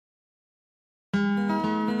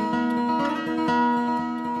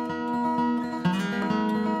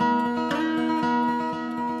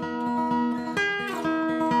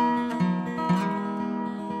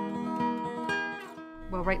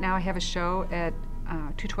now I have a show at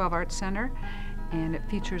 212 Arts Center, and it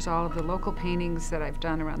features all of the local paintings that I've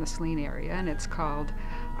done around the Saline area, and it's called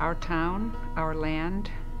Our Town, Our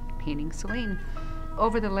Land, Painting Saline.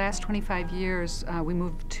 Over the last 25 years, we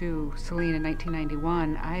moved to Saline in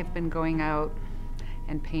 1991. I have been going out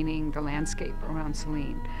and painting the landscape around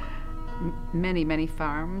Saline. Many, many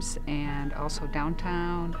farms, and also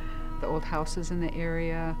downtown, the old houses in the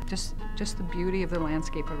area, just the beauty of the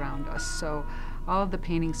landscape around us. So all of the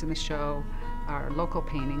paintings in the show are local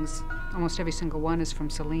paintings. Almost every single one is from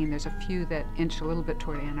Saline. There's a few that inch a little bit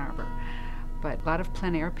toward Ann Arbor. But a lot of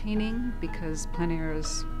plein air painting, because plein air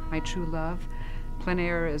is my true love. Plein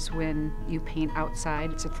air is when you paint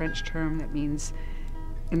outside. It's a French term that means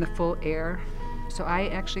in the full air. So I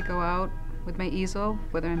actually go out with my easel,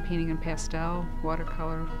 whether I'm painting in pastel,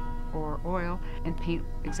 watercolor, or oil, and paint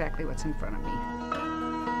exactly what's in front of me.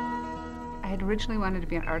 I had originally wanted to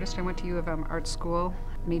be an artist. I went to U of M art school,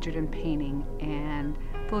 majored in painting, and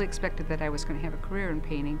fully expected that I was going to have a career in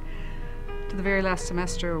painting, to the very last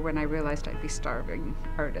semester when I realized I'd be starving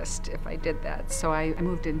artist if I did that. So I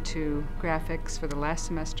moved into graphics for the last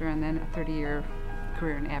semester, and then a 30-year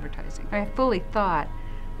career in advertising. I fully thought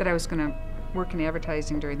that I was going to work in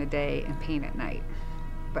advertising during the day and paint at night,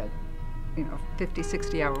 but 50,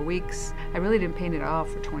 60-hour weeks. I really didn't paint at all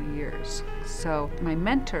for 20 years. So my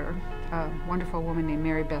mentor, a wonderful woman named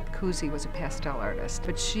Mary Beth Cousy, was a pastel artist,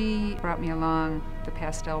 but she brought me along the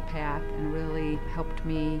pastel path and really helped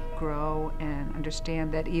me grow and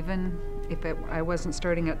understand that even if I wasn't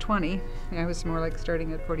starting at 20, I was more like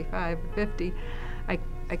starting at 45, 50, I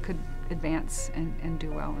could advance and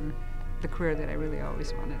do well in the career that I really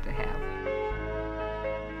always wanted to have.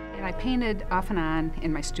 And I painted off and on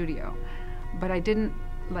in my studio, but I didn't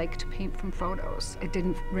like to paint from photos. It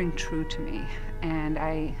didn't ring true to me, and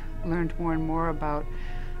I learned more and more about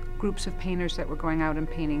groups of painters that were going out and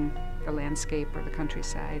painting the landscape or the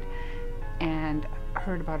countryside, and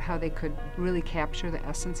heard about how they could really capture the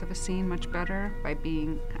essence of a scene much better by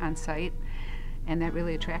being on site, and that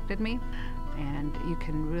really attracted me. And you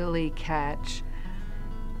can really catch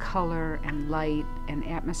color and light and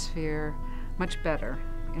atmosphere much better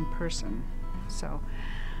in person. So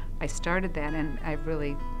I started that, and I've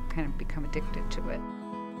really kind of become addicted to it.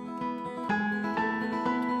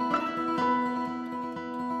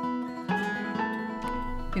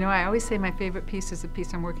 I always say my favorite piece is the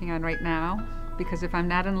piece I'm working on right now, because if I'm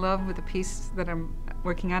not in love with the piece that I'm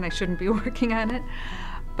working on, I shouldn't be working on it.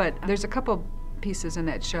 But there's a couple pieces in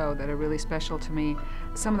that show that are really special to me.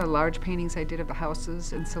 Some of the large paintings I did of the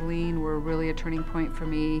houses in Saline were really a turning point for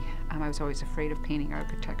me. I was always afraid of painting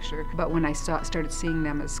architecture, but when I started seeing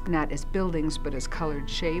them as not as buildings but as colored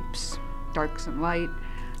shapes, darks and light,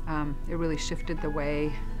 it really shifted the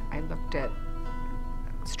way I looked at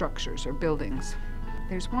structures or buildings.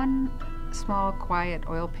 There's one small, quiet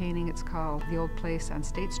oil painting. It's called The Old Place on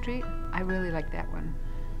State Street. I really like that one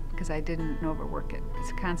because I didn't overwork it.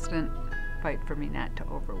 It's a constant fight for me not to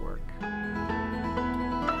overwork.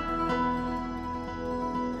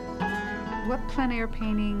 What plein air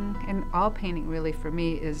painting, and all painting really for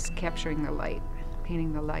me, is capturing the light,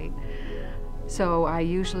 painting the light. So I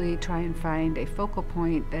usually try and find a focal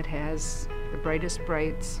point that has the brightest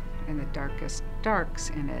brights and the darkest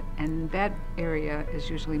darks in it, and that area is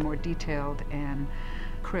usually more detailed and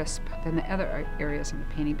crisp than the other areas in the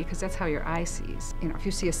painting, because that's how your eye sees. If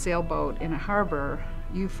you see a sailboat in a harbor,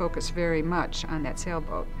 you focus very much on that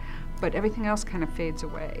sailboat, but everything else kind of fades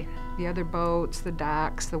away. The other boats, the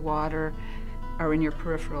docks, the water are in your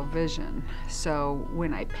peripheral vision. So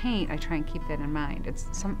when I paint, I try and keep that in mind. It's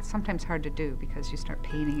sometimes hard to do because you start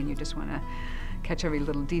painting and you just want to catch every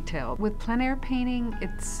little detail. With plein air painting,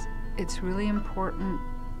 it's really important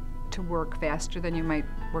to work faster than you might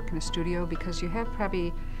work in a studio, because you have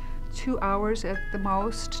probably 2 hours at the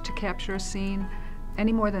most to capture a scene.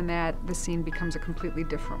 Any more than that, the scene becomes a completely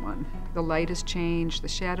different one. The light has changed, the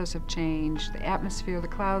shadows have changed, the atmosphere, the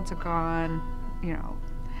clouds are gone,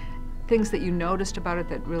 things that you noticed about it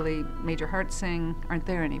that really made your heart sing aren't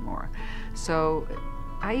there anymore. So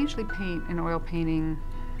I usually paint an oil painting,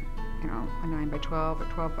 a 9 by 12 or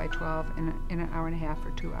 12 by 12 in an hour and a half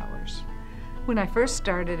or 2 hours. When I first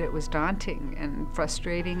started, it was daunting and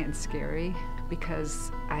frustrating and scary,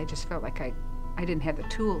 because I just felt like I didn't have the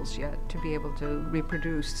tools yet to be able to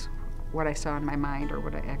reproduce what I saw in my mind or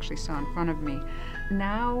what I actually saw in front of me.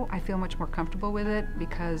 Now I feel much more comfortable with it,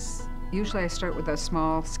 because usually I start with a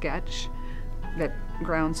small sketch that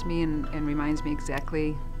grounds me and reminds me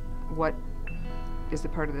exactly what is the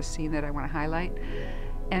part of the scene that I want to highlight.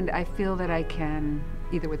 And I feel that I can,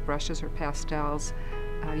 either with brushes or pastels,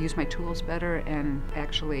 use my tools better and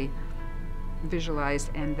actually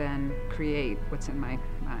visualize and then create what's in my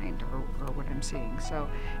mind or what I'm seeing. So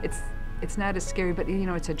it's not as scary, but you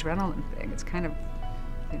know, it's an adrenaline thing. It's kind of,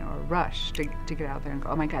 you know, a rush to get out there and go,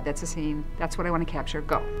 oh my God, that's a scene, that's what I want to capture,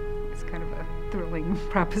 go. It's kind of a thrilling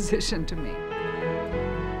proposition to me.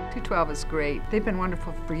 212 is great. They've been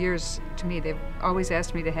wonderful for years to me. They've always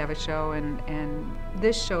asked me to have a show, and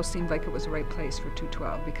this show seemed like it was the right place for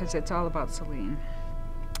 212 because it's all about Saline.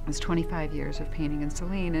 It's 25 years of painting in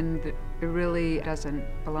Saline, and it really doesn't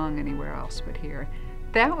belong anywhere else but here.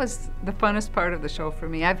 That was the funnest part of the show for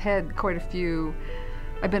me. I've been in quite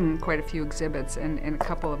a few exhibits and a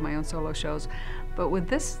couple of my own solo shows, but with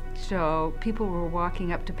this show, people were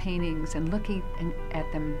walking up to paintings and looking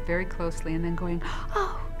at them very closely and then going,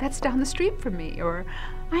 oh, that's down the street from me, or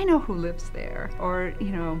I know who lives there, or, you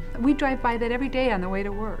know, we drive by that every day on the way to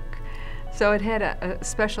work. So it had a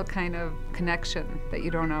special kind of connection that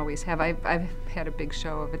you don't always have. I've had a big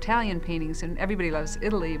show of Italian paintings, and everybody loves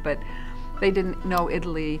Italy, but they didn't know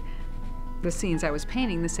Italy, the scenes I was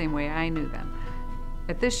painting, the same way I knew them.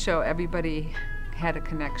 At this show, everybody had a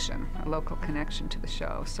connection, a local connection to the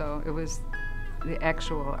show. So it was, the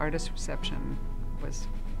actual artist reception was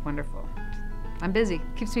wonderful. I'm busy,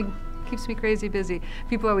 keeps me crazy busy.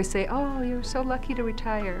 People always say, oh, you're so lucky to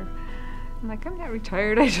retire. I'm like, I'm not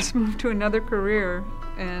retired, I just moved to another career,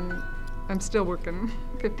 and I'm still working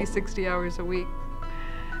 50, 60 hours a week,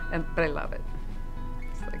 but I love it.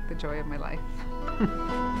 It's like the joy of my life.